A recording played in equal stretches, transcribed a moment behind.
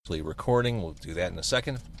successfully recording. We'll do that in a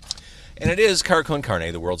second. And it is Car Con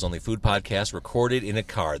Carne, the world's only food podcast, recorded in a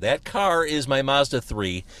car. That car is my Mazda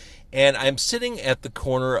 3, and I'm sitting at the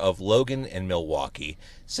corner of Logan and Milwaukee,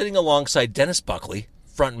 sitting alongside Dennis Buckley,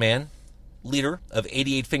 frontman, leader of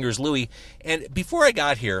 88 Fingers Louie. And before I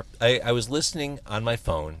got here, I was listening on my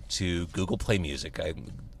phone to Google Play Music. I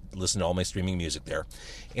listen to all my streaming music there.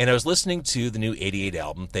 And I was listening to the new 88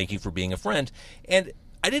 album, Thank You for Being a Friend, and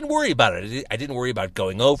I didn't worry about it. I didn't worry about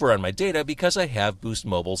going over on my data because I have Boost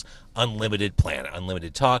Mobile's unlimited plan.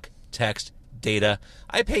 Unlimited talk, text, data.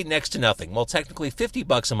 I pay next to nothing. Well, technically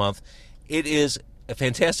 $50 a month. It is a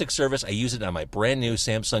fantastic service. I use it on my brand new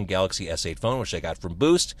Samsung Galaxy S8 phone, which I got from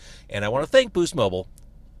Boost. And I want to thank Boost Mobile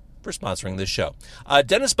for sponsoring this show.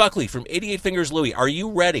 Dennis Buckley from 88 Fingers Louie, are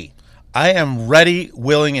you ready? I am ready,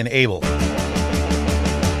 willing, and able.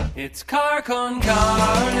 It's Car Con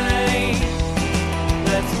Carne.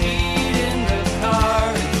 Let's eat in the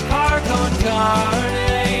car. It's Car Con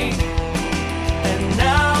Carne. And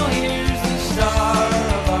now here's the star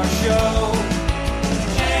of our show,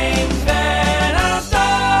 James Van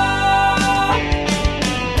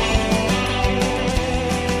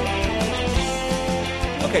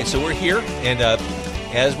Alstyne. Okay, so we're here, and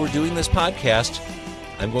as we're doing this podcast,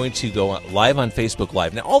 I'm going to go live on Facebook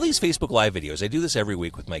Live. Now, all these Facebook Live videos, I do this every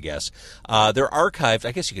week with my guests. They're archived.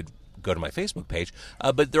 I guess you could go to my Facebook page,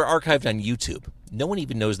 but they're archived on YouTube. No one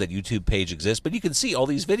even knows that YouTube page exists, but you can see all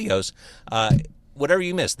these videos. Whatever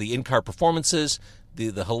you missed, the in-car performances,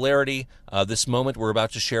 the hilarity, this moment we're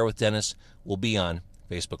about to share with Dennis will be on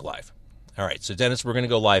Facebook Live. All right, so Dennis, we're going to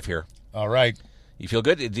go live here. All right. You feel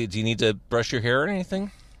good? Do you need to brush your hair or anything?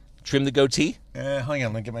 Trim the goatee? Hang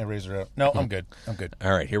on, let me get my razor out. No, I'm good. I'm good.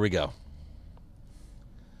 All right, here we go.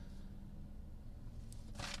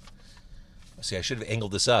 See, I should have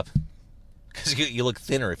angled this up. Because you look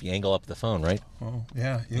thinner if you angle up the phone, right? Oh,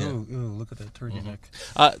 yeah. Ew, look at that turkey neck.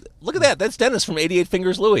 Look at that. That's Dennis from 88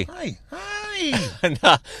 Fingers Louie. Hi. And,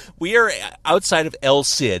 we are outside of El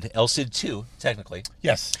Cid. El Cid 2, technically.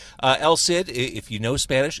 Yes. El Cid, if you know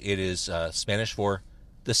Spanish, it is Spanish for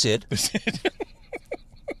the Cid.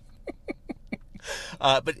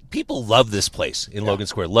 But people love this place in Logan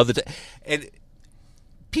Square. Love it. And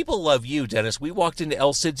people love you, Dennis. We walked into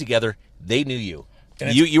El Cid together. They knew you.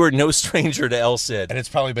 You were no stranger to El Cid. And it's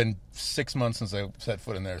probably been 6 months since I set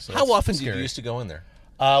foot in there. So how often do you used to go in there?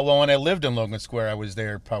 Well, when I lived in Logan Square, I was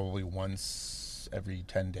there probably once every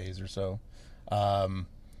 10 days or so.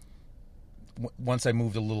 Once I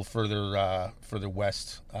moved a little further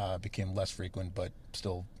west, became less frequent, but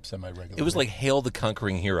still semi-regular. It was like Hail the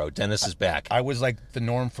Conquering Hero. Dennis is back. I was like the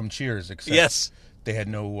Norm from Cheers, except yes. They had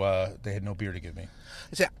no beer to give me.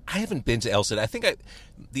 I haven't been to El Cid. I think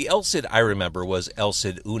the El Cid I remember was El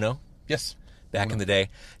Cid Uno. Yes. Back in the day.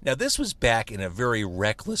 Now, this was back in a very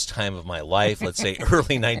reckless time of my life, let's say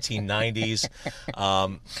early 1990s,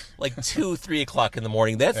 like 2, 3 o'clock in the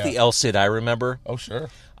morning. That's the El Cid I remember. Oh, sure.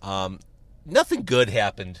 Nothing good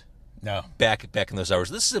happened No. back in those hours.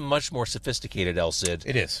 This is a much more sophisticated El Cid.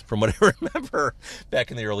 It is. From what I remember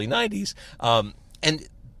back in the early 90s. And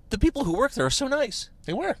the people who work there are so nice.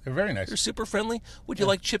 They were. They were very nice. They're super friendly. Would you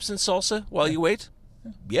like chips and salsa while you wait?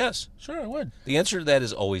 Yes. Sure, I would. The answer to that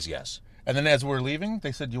is always yes. And then as we're leaving,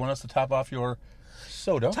 they said, do you want us to top off your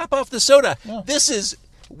soda? Top off the soda. Yeah.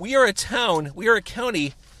 We are a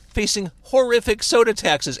county facing horrific soda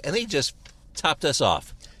taxes, and they just topped us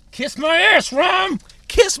off. Kiss my ass, Rom!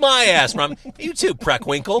 Kiss my ass, Rom. You too,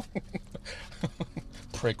 Preckwinkle.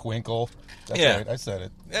 Prickwinkle. That's right, I said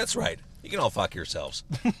it. That's right. You can all fuck yourselves.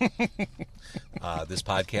 This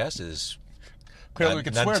podcast is... Clearly we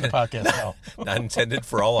can swear in the podcast now. Not intended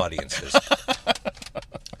for all audiences.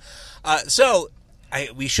 So,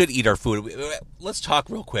 we should eat our food. Let's talk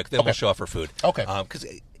real quick, then we'll show off our food. Okay. Because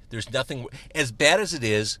there's nothing... As bad as it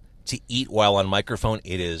is to eat while on microphone,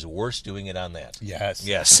 it is worse doing it on that. Yes.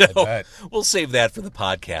 Yeah, so we'll save that for the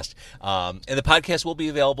podcast. And the podcast will be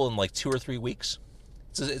available in like 2 or 3 weeks.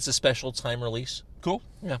 It's a special time release. Cool.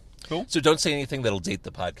 Yeah. Cool. So don't say anything that'll date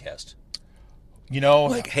the podcast. You know...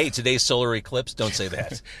 Like, hey, today's solar eclipse, don't say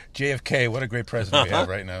that. JFK, what a great president we have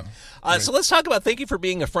right now. So let's talk about Thank You for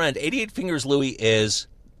Being a Friend. 88 Fingers Louie is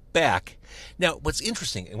back. Now, what's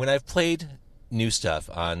interesting, when I've played new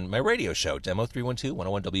stuff on my radio show, Demo 312,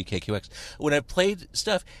 101 WKQX, when I've played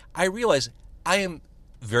stuff, I realize I am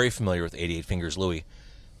very familiar with 88 Fingers Louie,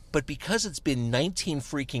 but because it's been 19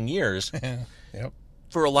 freaking years, Yep.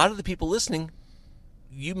 for a lot of the people listening,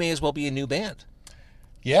 you may as well be a new band.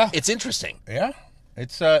 Yeah. It's interesting. Yeah.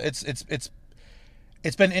 It's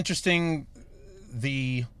been interesting.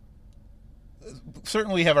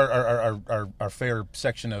 Certainly have our fair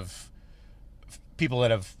section of people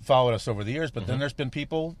that have followed us over the years, but then there's been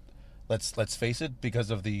people, let's face it,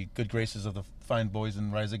 because of the good graces of the fine boys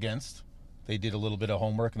in Rise Against, they did a little bit of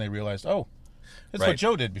homework and they realized, oh, this is Right. what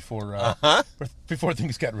Joe did before before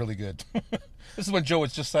things got really good. This is when Joe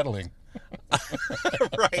was just settling.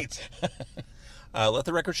 Right. Let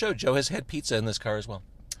the record show, Joe has had pizza in this car as well.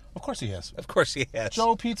 Of course he has. Of course he has.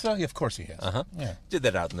 Joe Pizza? Yeah, of course he has. Yeah. Did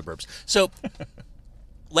that out in the burbs. So,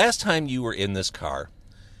 last time you were in this car,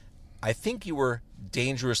 I think you were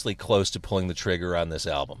dangerously close to pulling the trigger on this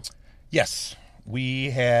album. Yes.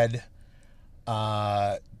 We had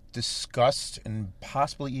discussed and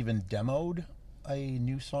possibly even demoed a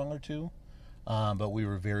new song or two, but we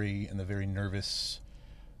were very nervous.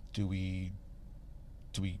 Do we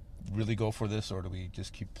really go for this, or do we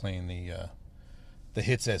just keep playing the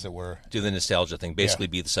hits, as it were? Do the nostalgia thing, basically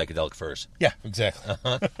be the psychedelic first. Yeah, exactly.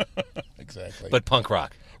 Exactly. But punk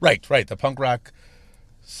rock. right, the punk rock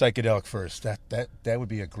psychedelic first. That would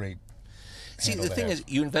be a great. See, handle the to thing have. is,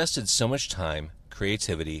 you invested so much time,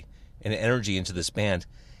 creativity, and energy into this band.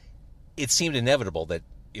 It seemed inevitable that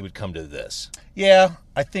it would come to this. Yeah,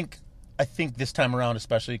 I think this time around,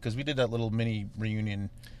 especially because we did that little mini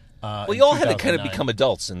reunion. Well, you all had to kind of become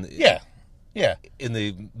adults in the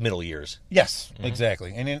middle years. Yes,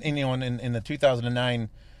 exactly. And in the 2009,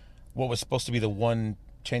 what was supposed to be the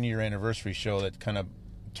 10-year anniversary show that kind of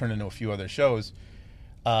turned into a few other shows,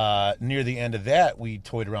 near the end of that, we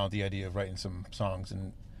toyed around with the idea of writing some songs,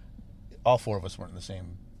 and all four of us weren't in the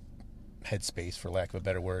same headspace, for lack of a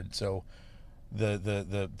better word. So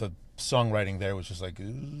the songwriting there was just like,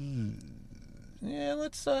 ooh, yeah,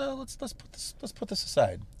 let's put this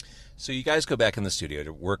aside. So you guys go back in the studio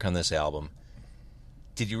to work on this album.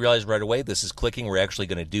 Did you realize right away this is clicking? We're actually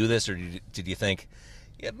going to do this, or did you think,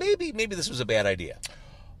 yeah, maybe this was a bad idea?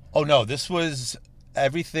 Oh no, this was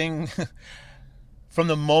everything. From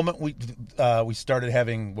the moment we started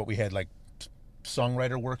having what we had, like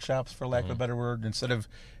songwriter workshops, for lack of a better word, instead of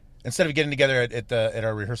getting together at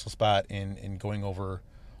our rehearsal spot and going over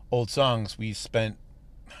old songs, we spent,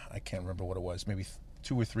 I can't remember what it was, maybe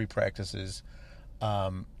 2 or 3 practices,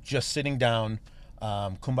 just sitting down,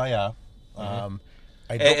 kumbaya.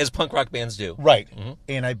 As punk rock bands do. Right.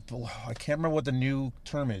 And I can't remember what the new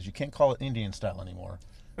term is. You can't call it Indian style anymore.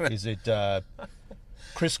 Is it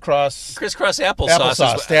crisscross? Crisscross applesauce.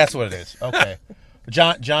 Applesauce. That's what it is. Okay.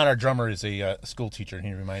 John, our drummer, is a school teacher, and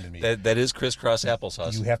he reminded me. That is crisscross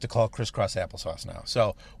applesauce. You have to call it crisscross applesauce now.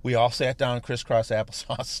 So we all sat down crisscross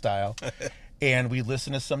applesauce style, and we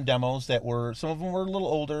listened to some demos that were, some of them were a little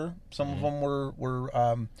older, some of them were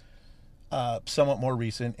somewhat more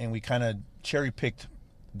recent, and we kind of cherry-picked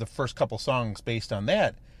the first couple songs based on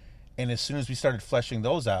that. And as soon as we started fleshing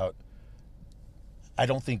those out, I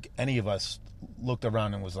don't think any of us looked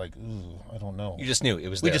around and was like, ooh, I don't know. You just knew it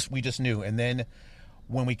was there. We just knew. And then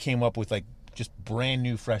when we came up with like just brand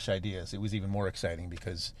new, fresh ideas, it was even more exciting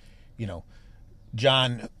because, you know,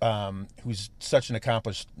 John, who's such an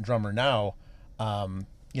accomplished drummer now,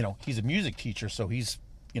 you know, he's a music teacher, so he's,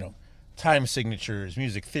 you know, time signatures,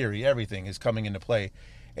 music theory, everything is coming into play.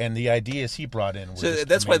 And the ideas he brought in were So just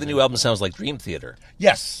that's why the amazing. new album sounds like Dream Theater.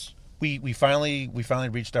 Yes. We finally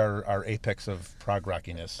reached our apex of prog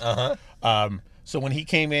rockiness. So when he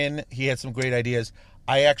came in, he had some great ideas.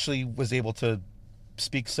 I actually was able to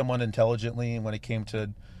speak somewhat intelligently when it came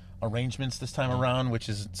to arrangements this time around, which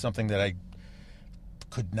is something that I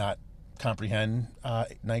could not comprehend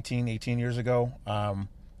 19, 18 years ago.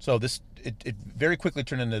 So it very quickly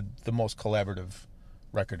turned into the most collaborative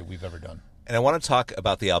record that we've ever done. And I want to talk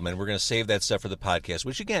about the album, and we're going to save that stuff for the podcast,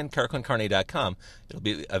 which, again, carconcarne.com. It'll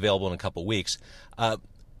be available in a couple weeks.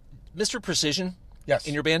 Mr. Precision, Yes.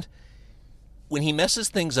 in your band, when he messes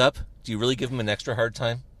things up, do you really give him an extra hard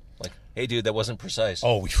time? Like, hey, dude, that wasn't precise.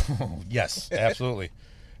 Oh, yes, absolutely.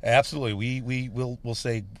 Absolutely. We'll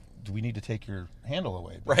say, do we need to take your handle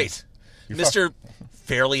away? Right. You're Mr.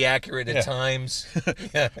 Fairly accurate at Yeah. times.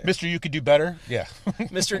 Mr. You could do better? Yeah.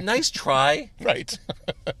 Mr. Nice try. Right.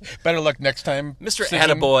 Better luck next time. Mr. Sing 'em.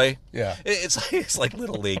 Attaboy. Yeah. It's like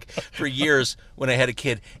Little League. For years, when I had a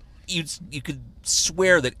kid, you could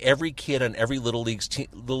swear that every kid on every Little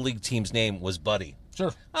League team's name was Buddy.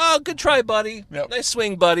 Sure. Oh, good try, Buddy. Yep. Nice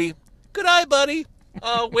swing, Buddy. Good eye, Buddy.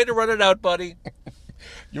 Oh, way to run it out, Buddy.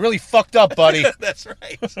 You really fucked up, buddy. That's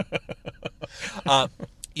right.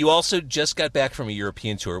 You also just got back from a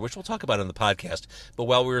European tour, which we'll talk about on the podcast. But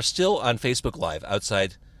while we were still on Facebook Live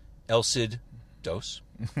outside El Cid Dos,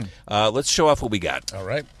 let's show off what we got. All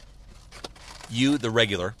right. You, the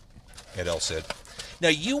regular at El Cid. Now,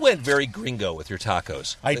 you went very gringo with your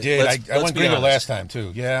tacos. I did. I Let's went be gringo honest. last time,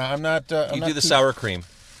 too. Yeah, I'm not... You do the sour cream.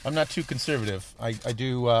 I'm not too conservative. I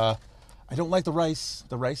I don't like the rice.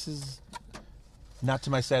 The rice is not to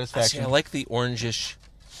my See, satisfaction. I like the orangish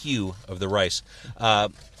hue of the rice.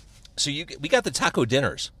 We got the taco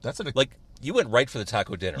dinners. That's like you went right for the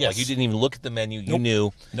taco dinner. Yes. Like you didn't even look at the menu. You Nope.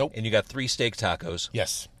 knew. Nope. And you got 3 steak tacos.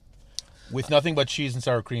 Yes. With nothing but cheese and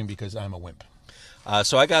sour cream because I'm a wimp.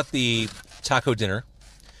 So I got the taco dinner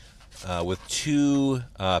with 2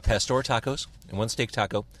 pastor tacos and 1 steak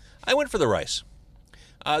taco. I went for the rice.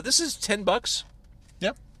 This is $10.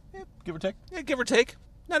 Yep. Give or take. Yeah, give or take.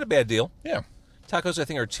 Not a bad deal. Yeah. Tacos, I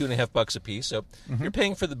think, are $2.50 a piece, so you're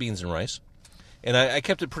paying for the beans and rice. And I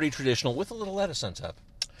kept it pretty traditional with a little lettuce on top.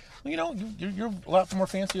 Well, you know, you're a lot more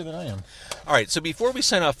fancier than I am. All right, so before we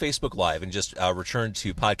sign off Facebook Live and just return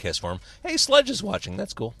to podcast form, hey, Sledge is watching.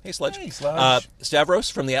 That's cool. Hey, Sledge. Hey, Sledge. Stavros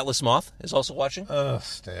from the Atlas Moth is also watching.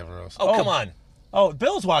 Stavros. Oh, come on. Oh,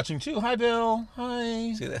 Bill's watching, too. Hi, Bill.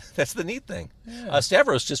 Hi. See, that's the neat thing. Yeah.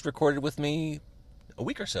 Stavros just recorded with me a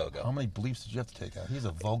week or so ago. How many bleeps did you have to take out? He's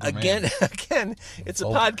a vulgar Again, man. it's a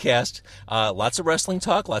Vulgar. podcast. Lots of wrestling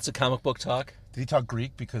talk, lots of comic book talk. Did he talk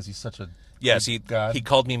Greek because he's such a Yes, Greek god? he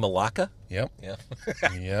called me Malaka. Yep. Yeah.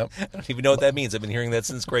 Yep. I don't even know what that means. I've been hearing that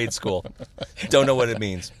since grade school. Don't know what it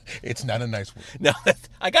means. It's not a nice word. No,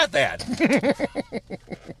 I got that.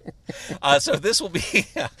 So this will be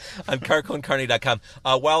on CarconCarney.com.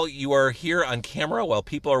 While you are here on camera, while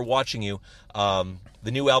people are watching you,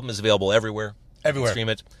 the new album is available everywhere. Everywhere. You can stream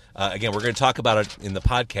it. Again, we're going to talk about it in the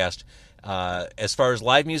podcast. As far as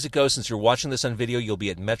live music goes, since you're watching this on video, you'll be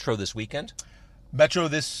at Metro this weekend. Metro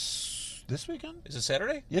this weekend? Is it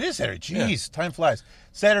Saturday? It is Saturday. Jeez, time flies.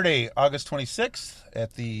 Saturday, August 26th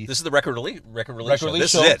at the... This is the record release show. release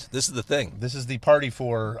This show. is it. This is the thing. This is the party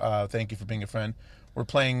for Thank You for Being a Friend. We're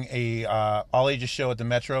playing a all-ages show at the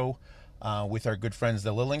Metro with our good friends,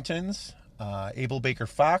 the Lillingtons, Abel Baker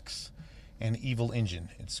Fox, and Evil Engine.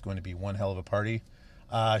 It's going to be one hell of a party.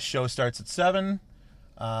 Show starts at 7.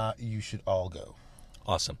 You should all go.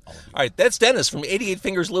 Awesome. All right, that's Dennis from 88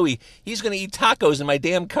 Fingers Louie. He's going to eat tacos in my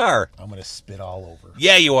damn car. I'm going to spit all over.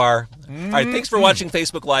 Yeah, you are. All right, thanks for watching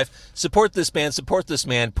Facebook Live. Support this band, support this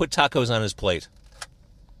man. Put tacos on his plate.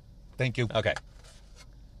 Thank you. Okay.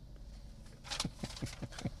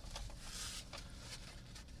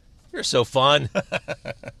 You're so fun.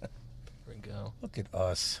 There we go. Look at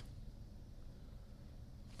us.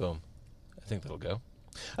 Boom. I think that'll go.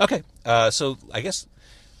 Okay, so I guess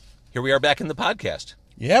here we are back in the podcast.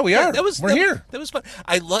 Yeah, we are. We're here. That was fun.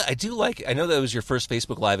 I do like. I know that was your first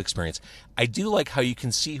Facebook Live experience. I do like how you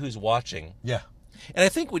can see who's watching. Yeah. And I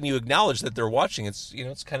think when you acknowledge that they're watching, it's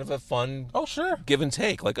it's kind of a fun Oh, sure. give and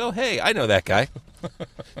take. Like, oh hey, I know that guy.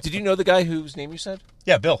 Did you know the guy whose name you said?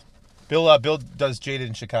 Yeah, Bill. Bill does Jaded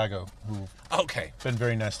in Chicago, who've Okay. been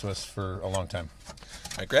very nice to us for a long time. All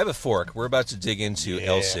right, grab a fork. We're about to dig into Yeah.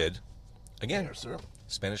 El Cid. Again, sir.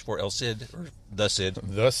 Spanish for El Cid, or the Cid.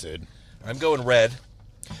 The Cid. I'm going red.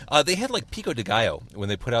 They had like pico de gallo when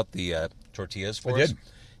they put out the tortillas for They us. did.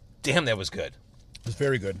 Damn, that was good. It was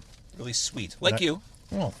very good. Really sweet. Like you.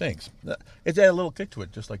 Oh, thanks. It's had a little kick to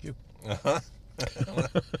it, just like you.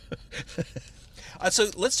 So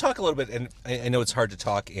let's talk a little bit, and I know it's hard to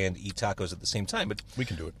talk and eat tacos at the same time, but We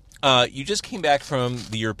can do it. you just came back from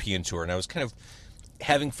the European tour, and I was kind of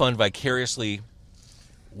having fun vicariously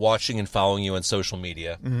watching and following you on social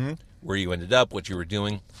media, where you ended up, what you were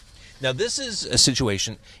doing. Now, this is a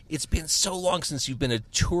situation, it's been so long since you've been a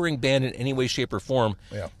touring band in any way, shape, or form.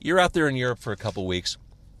 Yeah. You're out there in Europe for a couple weeks.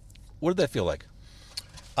 What did that feel like?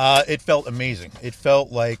 It felt amazing. It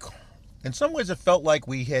felt like, in some ways, it felt like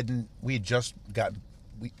we had just that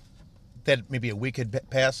maybe a week had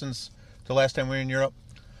passed since the last time we were in Europe.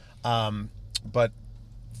 But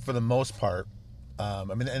for the most part, I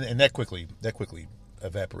mean, and that quickly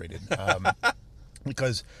evaporated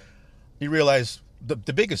because you realize the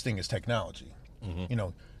biggest thing is technology. Mm-hmm.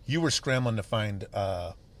 You were scrambling to find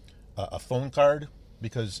a phone card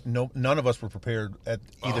because none of us were prepared at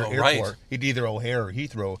either airport, either O'Hare or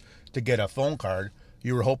Heathrow, to get a phone card.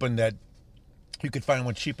 You were hoping that you could find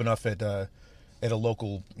one cheap enough at a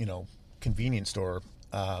local, convenience store.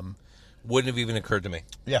 Wouldn't have even occurred to me.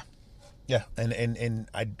 Yeah, and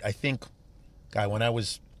I think, guy, when I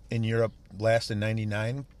was in Europe last in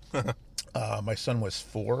 '99, my son was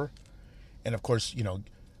 4, and of course,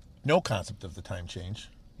 no concept of the time change.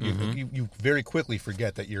 You very quickly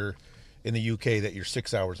forget that you're in the UK, that you're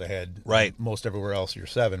 6 hours ahead. Right. Most everywhere else, you're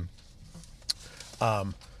 7.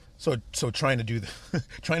 So trying to do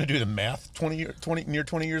the math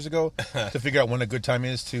 20 years ago to figure out when a good time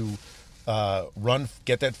is to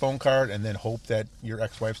get that phone card, and then hope that your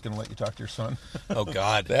ex-wife's going to let you talk to your son. Oh,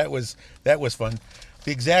 God. that was fun.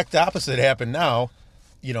 The exact opposite happened now.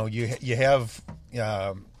 You have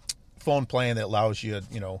phone plan that allows you,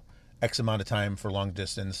 X amount of time for long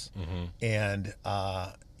distance, and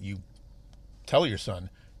you tell your son,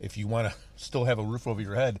 if you want to still have a roof over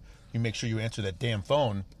your head, you make sure you answer that damn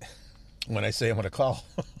phone when I say I'm going to call,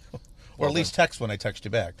 or at least text when I text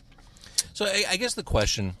you back. So I guess the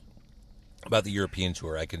question about the European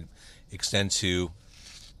tour I could extend to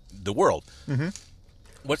the world. Mm-hmm.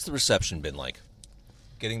 What's the reception been like?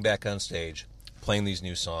 Getting back on stage, playing these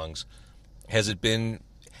new songs. Has it been...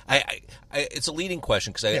 it's a leading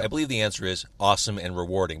question because I believe the answer is awesome and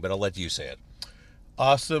rewarding, but I'll let you say it.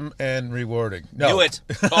 Awesome and rewarding. No. Knew it.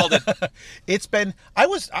 Called it. It's been... I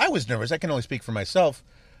was nervous. I can only speak for myself.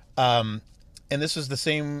 And this is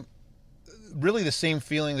really the same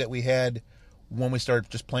feeling that we had when we started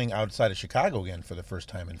just playing outside of Chicago again for the first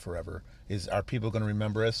time in forever. Are people going to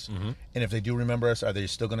remember us? Mm-hmm. And if they do remember us, are they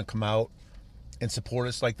still going to come out and support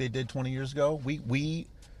us like they did 20 years ago? We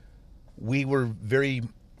were very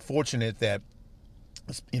fortunate that,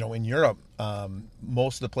 in Europe,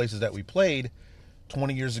 most of the places that we played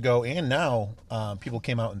 20 years ago and now, people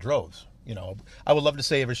came out in droves. I would love to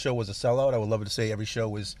say every show was a sellout. I would love to say every show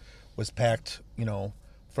was packed,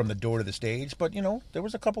 from the door to the stage. But, there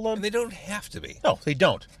was a couple of... And they don't have to be. No, they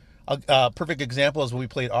don't. A perfect example is when we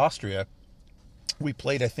played Austria. We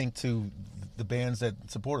played, I think, to the bands that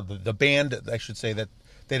supported the band, I should say, that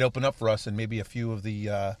they'd open up for us, and maybe a few of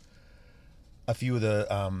the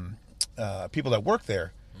people that work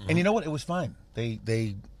there. Mm-hmm. And you know what? It was fine.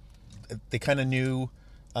 They kind of knew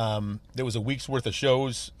there was a week's worth of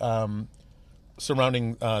shows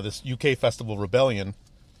surrounding this UK festival Rebellion,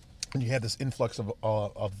 and you had this influx of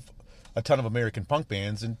a ton of American punk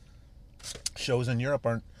bands, and shows in Europe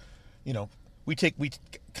aren't, we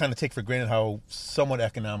kind of take for granted how somewhat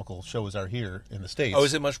economical shows are here in the States. Oh,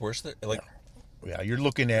 is it much worse? Yeah, you're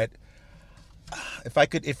looking at, if I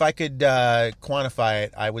could quantify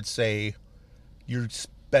it, I would say you're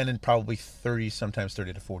spending probably 30, sometimes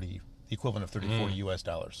 30 to 40, the equivalent of 30 40 US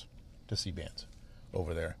dollars to see bands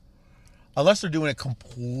over there. Unless they're doing it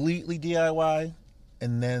completely DIY,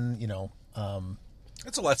 and then,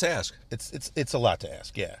 it's a lot to ask. It's a lot to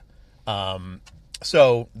ask, yeah.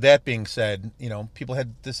 So that being said, people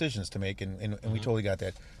had decisions to make, and we totally got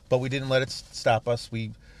that. But we didn't let it stop us.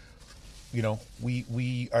 We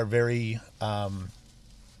are very kind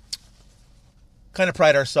of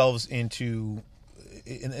pride ourselves in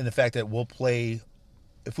the fact that we'll play.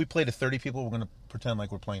 If we play to 30 people, we're going to pretend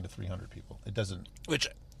like we're playing to 300 people. It doesn't. Which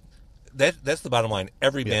that's the bottom line.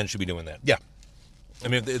 Every band should be doing that. Yeah. I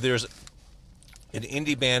mean, if there's an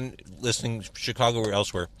indie band listening Chicago or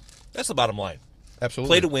elsewhere, that's the bottom line.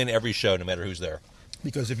 Absolutely. Play to win every show, no matter who's there.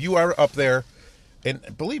 Because if you are up there,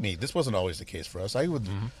 and believe me, this wasn't always the case for us.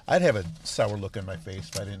 I'd have a sour look on my face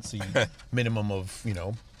if I didn't see minimum of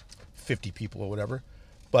 50 people or whatever.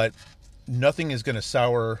 But nothing is going to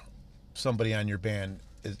sour somebody on your band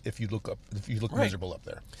if you look right. Miserable up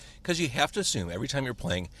there. Because you have to assume every time you're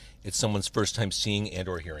playing, it's someone's first time seeing and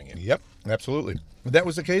or hearing it. Yep, absolutely. That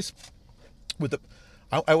was the case with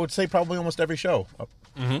I would say probably almost every show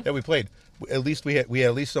that we played. At least we had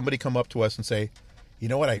at least somebody come up to us and say, you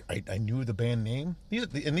know what, I knew the band name.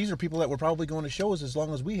 These are people that were probably going to shows as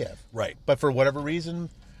long as we have. Right. But for whatever reason,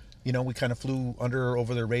 we kind of flew under or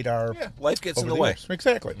over their radar. Yeah, life gets in the way. Years.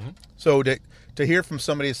 Exactly. Mm-hmm. So to hear from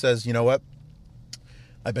somebody that says, you know what,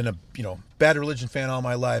 I've been a Bad Religion fan all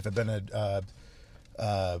my life. I've been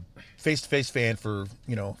a Face-to-Face fan for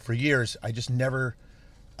years. I just never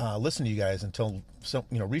listened to you guys until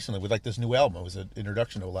recently with like this new album. It was an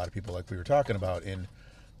introduction to a lot of people, like we were talking about, and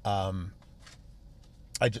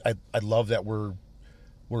I love that we're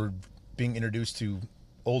being introduced to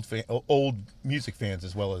old music fans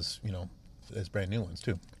as well as as brand new ones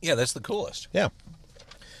too. Yeah, that's the coolest. Yeah.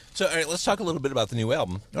 So all right, let's talk a little bit about the new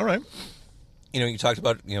album. All right. You talked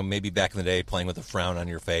about maybe back in the day playing with a frown on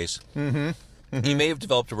your face. Mm-hmm. Mm-hmm. You may have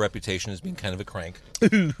developed a reputation as being kind of a crank.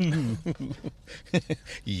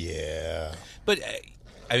 Yeah. But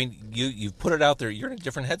I mean, you've put it out there. You're in a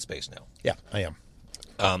different headspace now. Yeah, I am.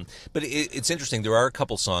 But it's interesting. There are a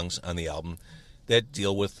couple songs on the album that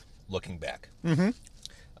deal with looking back.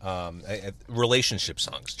 Mm-hmm. Relationship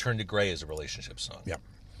songs. Turn to Gray is a relationship song. Yeah.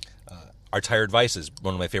 Our Tired Vices,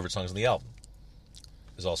 one of my favorite songs on the album,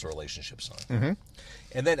 is also a relationship song. Mm-hmm.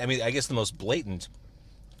 And then, I mean, I guess the most blatant,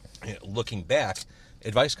 looking back,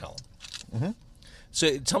 Advice Column. Mm-hmm.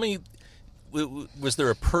 So tell me, was there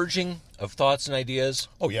a purging of thoughts and ideas?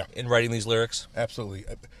 Oh, yeah. In writing these lyrics? Absolutely.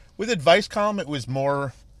 With Advice Column, it was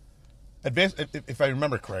more advanced. If I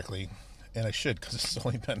remember correctly, and I should because it's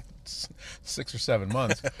only been 6 or 7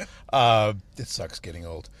 months. It sucks getting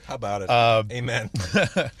old. How about it? Amen.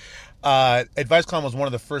 Advice Column was one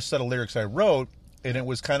of the first set of lyrics I wrote, and it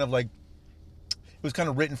was kind of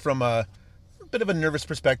written from a bit of a nervous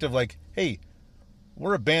perspective, like, hey,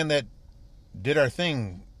 we're a band that did our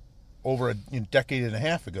thing over a decade and a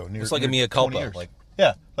half ago. It's like a mea culpa.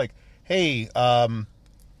 Like, hey,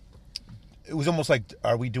 it was almost like,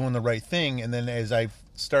 are we doing the right thing? And then as I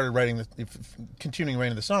started continuing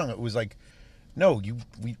writing the song, it was like, no,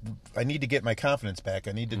 I need to get my confidence back.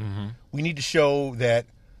 We need to show that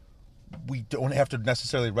we don't have to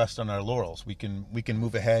necessarily rest on our laurels. We can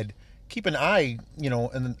move ahead, keep an eye, in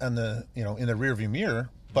the rearview mirror,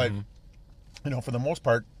 but for the most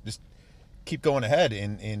part, just keep going ahead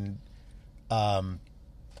and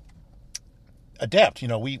adapt.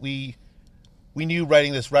 We knew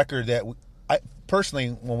writing this record that I personally,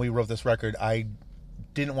 when we wrote this record, I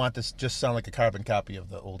didn't want this just sound like a carbon copy of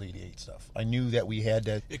the old '88 stuff. I knew that we had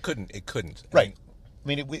to. It couldn't. Right. I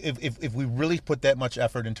mean, if we really put that much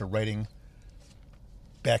effort into writing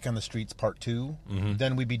Back on the Streets Part 2,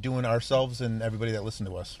 then we'd be doing ourselves and everybody that listened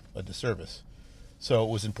to us a disservice. So it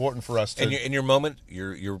was important for us to. And your moment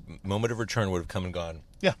of return would have come and gone.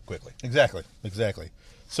 Yeah, quickly. Exactly.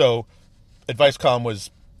 So, Advice Column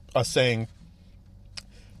was us saying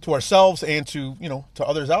to ourselves and to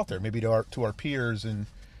others out there, maybe to our peers and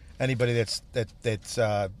anybody that's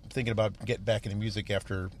thinking about getting back into music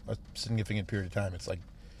after a significant period of time. It's like,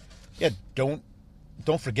 yeah, don't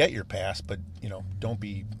forget your past, but don't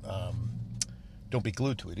be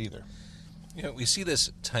glued to it either. We see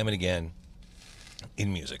this time and again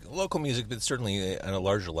in music, local music, but certainly on a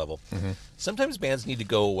larger level. Sometimes bands need to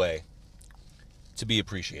go away to be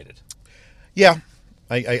appreciated. Yeah,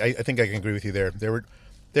 I think I can agree with you there.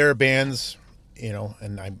 There are bands,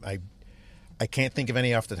 and I can't think of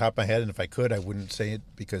any off the top of my head, and if I could, I wouldn't say it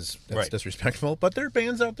because that's disrespectful. But there are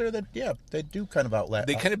bands out there that, they do kind of outlet.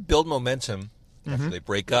 They kind of build momentum after they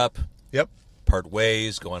break up, part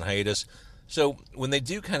ways, go on hiatus. So when they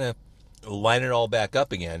do kind of line it all back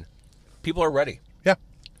up again, people are ready. Yeah.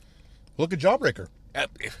 Look at Jawbreaker.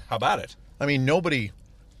 How about it? I mean, nobody,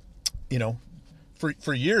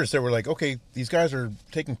 for years they were like, okay, these guys are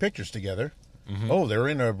taking pictures together. Oh, they're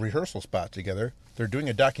in a rehearsal spot together. They're doing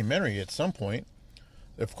a documentary at some point.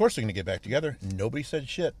 Of course they're going to get back together. Nobody said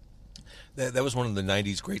shit. That was one of the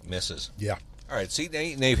 90s great misses. Yeah. All right, see, now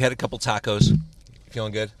you've had a couple tacos. You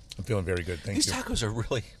feeling good? I'm feeling very good, thank you. These tacos are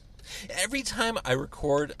really... Every time I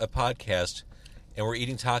record a podcast and we're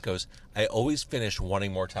eating tacos, I always finish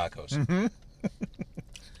wanting more tacos.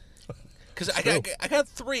 Because I got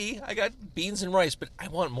 3. I got beans and rice, but I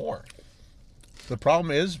want more. The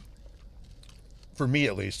problem is, for me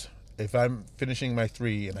at least, if I'm finishing my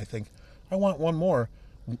 3 and I think, I want one more,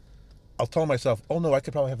 I'll tell myself, oh no, I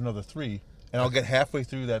could probably have another 3. And I'll get halfway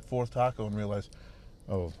through that 4th taco and realize,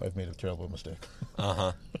 oh, I've made a terrible mistake.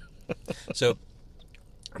 So,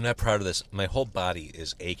 I'm not proud of this. My whole body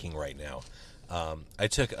is aching right now. I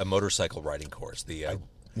took a motorcycle riding course, the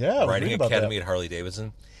Riding Academy at Harley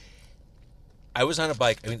Davidson. I was on a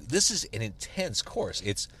bike. I mean, this is an intense course.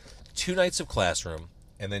 It's 2 nights of classroom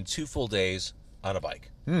and then 2 full days on a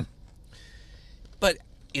bike. But,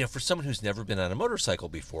 for someone who's never been on a motorcycle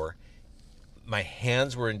before, my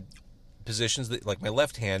hands were in positions that, like my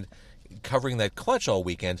left hand, covering that clutch all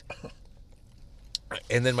weekend.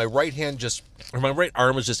 And then my right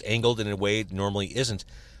arm was just angled in a way it normally isn't.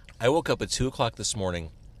 I woke up at 2 o'clock this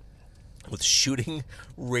morning with shooting,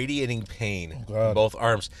 radiating pain in both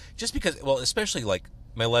arms. Just because, especially like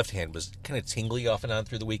my left hand was kind of tingly off and on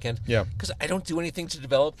through the weekend. Yeah. Because I don't do anything to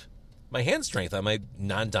develop my hand strength on my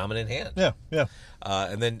non-dominant hand. Yeah.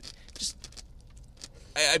 And then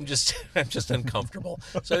I'm just uncomfortable.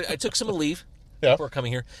 So I took some Aleve before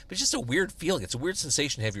coming here. But it's just a weird feeling. It's a weird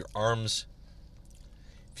sensation to have your arms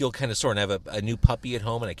feel kind of sore. And I have a new puppy at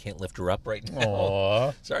home, and I can't lift her up right now.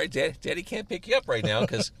 Aww. Sorry, Daddy can't pick you up right now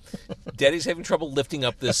because Daddy's having trouble lifting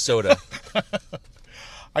up this soda.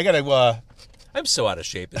 I'm so out of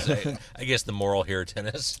shape. I guess the moral here,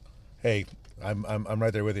 Dennis. Hey, I'm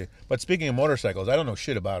right there with you. But speaking of motorcycles, I don't know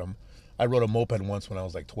shit about them. I rode a moped once when I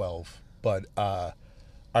was like 12. But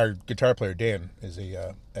our guitar player Dan is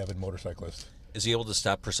a avid motorcyclist. Is he able to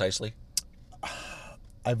stop precisely?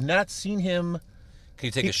 I've not seen him. Can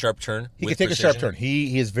you take a sharp turn? He can take a sharp turn.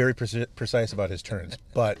 He is very precise about his turns.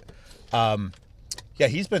 But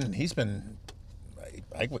he's been.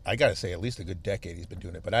 I gotta say, at least a good decade he's been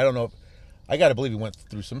doing it. But I don't know. I gotta believe he went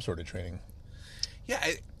through some sort of training. Yeah,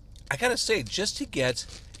 I gotta say, just to get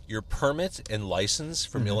your permit and license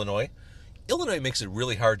from Illinois makes it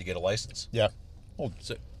really hard to get a license. Yeah.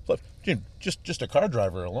 But, Jim, just a car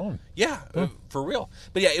driver alone. Yeah, for real.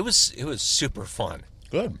 But yeah, it was super fun.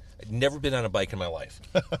 Good. I'd never been on a bike in my life.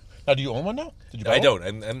 Now, do you own one now? Did you buy I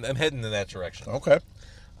one? don't. I'm heading in that direction. Okay.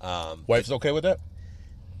 Wife's okay with that?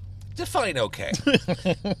 Define okay.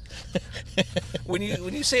 When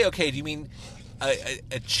you say okay, do you mean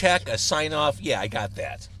a check, a sign off? Yeah, I got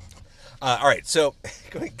that. All right, so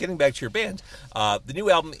getting back to your band, the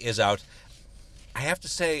new album is out. I have to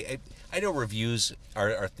say, I know reviews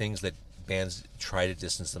are things that bands try to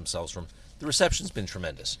distance themselves from. The reception's been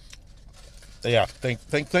tremendous. Yeah,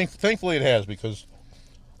 thankfully it has, because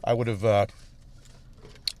I would have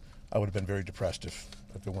been very depressed if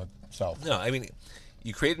it went south. No, I mean,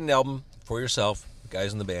 you created an album for yourself,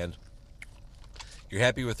 guys in the band. You're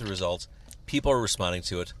happy with the results. People are responding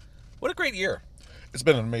to it. What a great year! It's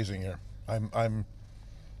been an amazing year.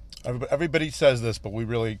 Everybody says this, but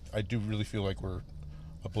I do really feel like we're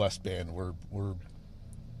a blessed band. We're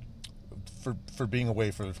for being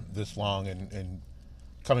away for this long and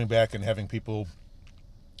coming back and having people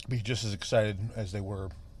be just as excited as they were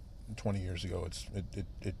 20 years ago.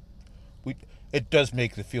 It does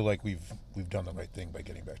make it feel like we've done the right thing by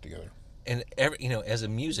getting back together. And as a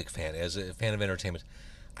music fan, as a fan of entertainment,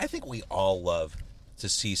 I think we all love to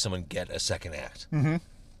see someone get a second act. Mm-hmm.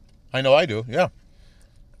 I know I do. Yeah.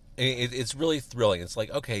 It's really thrilling. It's like,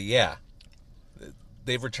 okay, yeah,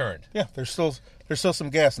 they've returned. Yeah, there's still some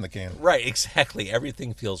gas in the can. Right, exactly.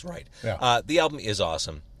 Everything feels right. Yeah. The album is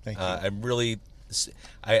awesome. Thank you.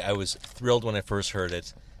 I was thrilled when I first heard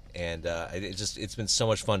it, and it's been so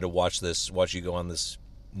much fun to watch you go on this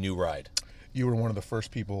new ride. You were one of the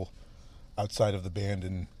first people outside of the band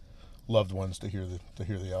and loved ones to hear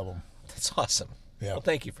the album. That's awesome. Yeah. Well,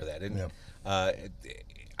 thank you for that. And, Yeah.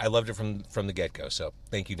 I loved it from the get-go, so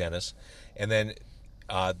thank you, Dennis. And then,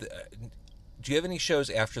 do you have any shows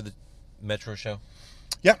after the Metro show?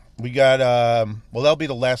 Yeah, we got, that'll be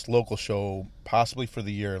the last local show possibly for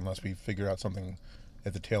the year, unless we figure out something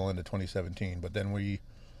at the tail end of 2017. But then we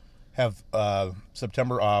have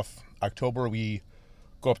September off. October, we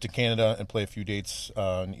go up to Canada and play a few dates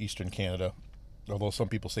in Eastern Canada, although some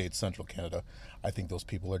people say it's Central Canada. I think those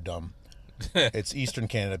people are dumb. It's Eastern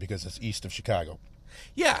Canada because it's east of Chicago.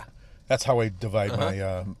 Yeah. That's how I divide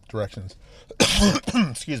my directions.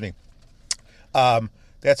 Excuse me.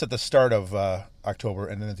 That's at the start of October,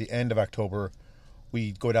 and then at the end of October,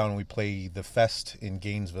 we go down and we play the Fest in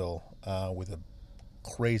Gainesville with a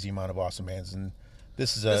crazy amount of awesome bands. And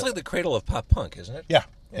this is it's like the cradle of pop punk, isn't it? Yeah.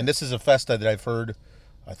 And this is a festa that I've heard.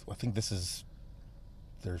 I think this is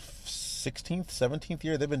their 16th, 17th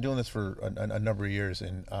year. They've been doing this for a number of years,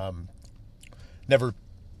 and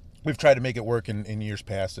we've tried to make it work in years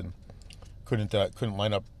past, and couldn't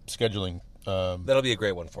line up scheduling. That'll be a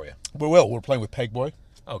great one for you. We will. We're playing with Pegboy.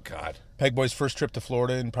 Oh, God. Pegboy's first trip to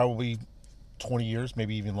Florida in probably 20 years,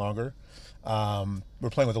 maybe even longer. We're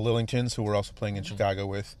playing with the Lillingtons, who we're also playing in Chicago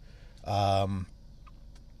with. Bunch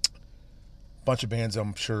of bands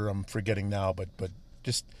I'm sure I'm forgetting now, but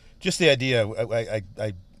just the idea.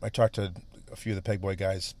 I talk to a few of the Pegboy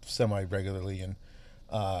guys semi-regularly, and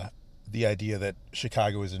the idea that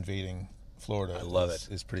Chicago is invading Florida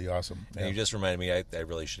is pretty awesome. And you just reminded me, I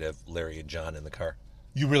really should have Larry and John in the car.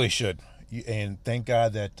 You really should. And thank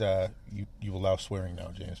God that you allow swearing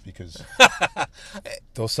now, James, because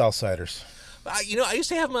those Southsiders. I used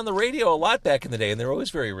to have them on the radio a lot back in the day, and they were always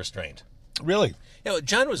very restrained. Really?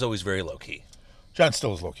 John was always very low-key. John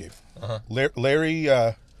still is low-key. Larry,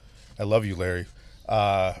 I love you, Larry.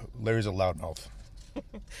 Larry's a loudmouth.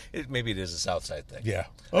 Maybe it is a Southside thing. Yeah.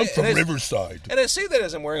 I'm from Riverside. And I say that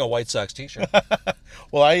as I'm wearing a White Sox t-shirt.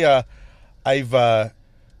 Well, I've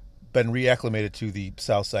been reacclimated to the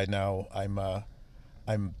South Side now. I'm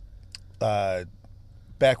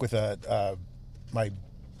back with my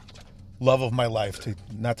love of my life.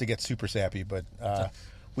 Not to get super sappy, but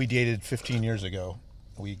we dated 15 years ago.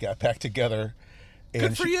 We got back together. And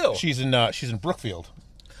Good for you. She's in Brookfield,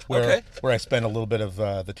 where I spent a little bit of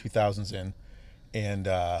the 2000s in, and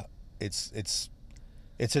it's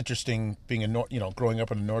interesting being growing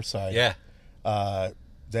up on the North Side. Yeah.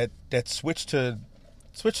 That switch to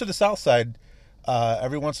the South Side,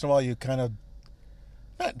 every once in a while you kind of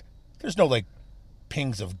there's no like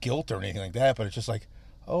pings of guilt or anything like that, but it's just like,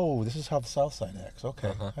 oh, this is how the South Side acts.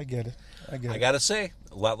 Okay, I get it. I gotta say,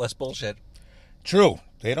 a lot less bullshit. True,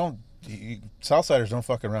 they don't. Southsiders don't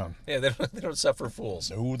fuck around. Yeah, they don't suffer fools.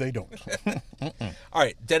 No, they don't. All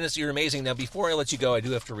right, Dennis, you're amazing. Now, before I let you go, I do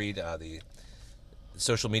have to read the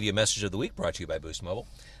social media message of the week brought to you by Boost Mobile.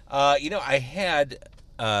 I had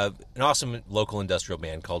an awesome local industrial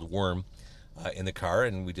band called Worm in the car,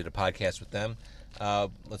 and we did a podcast with them.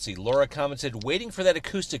 Let's see. Laura commented, waiting for that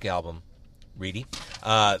acoustic album. Reedy.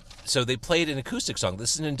 So they played an acoustic song.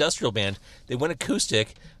 This is an industrial band. They went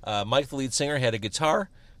acoustic. Mike, the lead singer, had a guitar.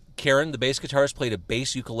 Karen, the bass guitarist, played a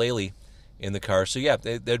bass ukulele in the car. So, yeah,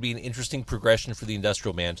 that'd be an interesting progression for the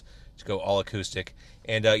industrial band to go all acoustic.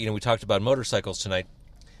 And, we talked about motorcycles tonight.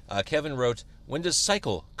 Kevin wrote, when does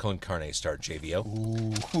Cycle Con Carne start, JVO?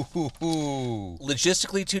 Ooh.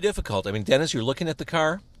 Logistically too difficult. I mean, Dennis, you're looking at the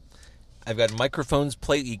car. I've got microphones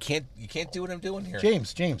played. You can't do what I'm doing here.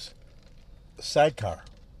 James. Sidecar.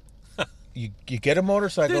 you get a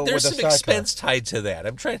motorcycle There's with a some sidecar. expense tied to that.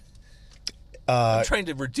 I'm trying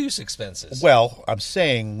to reduce expenses. Well, I'm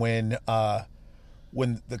saying when the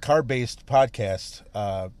car-based podcast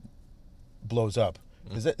blows up,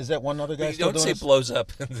 is that one other guy? you still don't doing say this? blows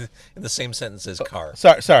up in the same sentence as car.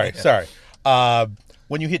 Sorry.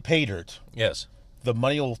 When you hit pay dirt, Yes. the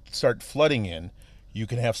money will start flooding in. You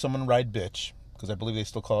can have someone ride bitch, because I believe they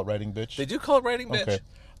still call it riding bitch. They do call it riding bitch. Okay.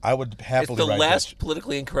 I would It's happily the ride last bitch.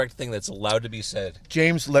 politically incorrect thing that's allowed to be said.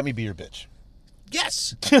 James, let me be your bitch.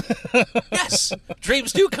 Yes. Yes.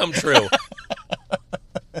 Dreams do come true.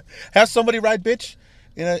 Have somebody ride bitch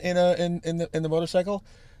in the motorcycle.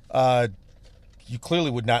 You clearly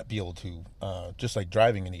would not be able to, just like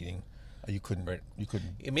driving and eating. You couldn't. Right. You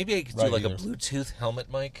couldn't. Maybe I could do Right, like a either. Bluetooth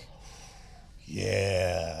helmet mic.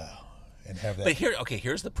 Yeah, and have that. But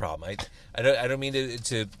here's the problem. I don't mean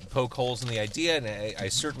to poke holes in the idea, and I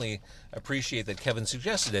certainly appreciate that Kevin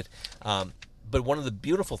suggested it. But one of the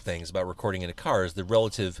beautiful things about recording in a car is the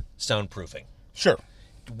relative soundproofing. Sure.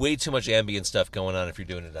 Way too much ambient stuff going on if you're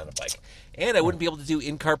doing it on a bike. And I wouldn't be able to do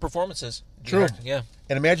in-car performances. True. Yeah.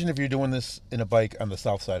 And imagine if you're doing this in a bike on the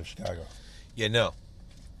south side of Chicago. Yeah, no.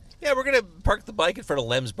 Yeah, we're going to park the bike in front of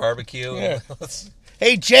Lem's Barbecue. Yeah.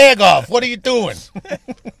 Hey, Jagoff, what are you doing?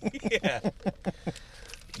 Yeah.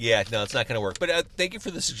 Yeah, no, it's not going to work. But thank you for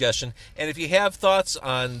the suggestion. And if you have thoughts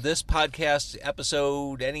on this podcast,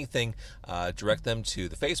 episode, anything, direct them to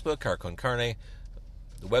the Facebook, Car Con Carne.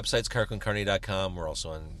 The website's carconcarne.com. We're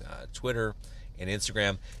also on Twitter and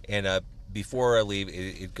Instagram. And before I leave,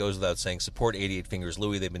 it goes without saying, support 88 Fingers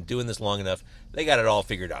Louie. They've been doing this long enough. They got it all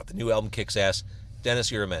figured out. The new album kicks ass. Dennis,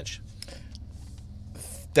 you're a mensch.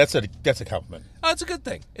 That's a compliment. Oh, it's a good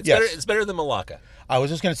thing. It's Yes. better. It's better than Malacca. I was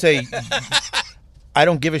just going to say, I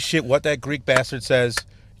don't give a shit what that Greek bastard says.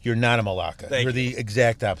 You're not a Malacca. Thank You're you. the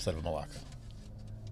exact opposite of a Malacca.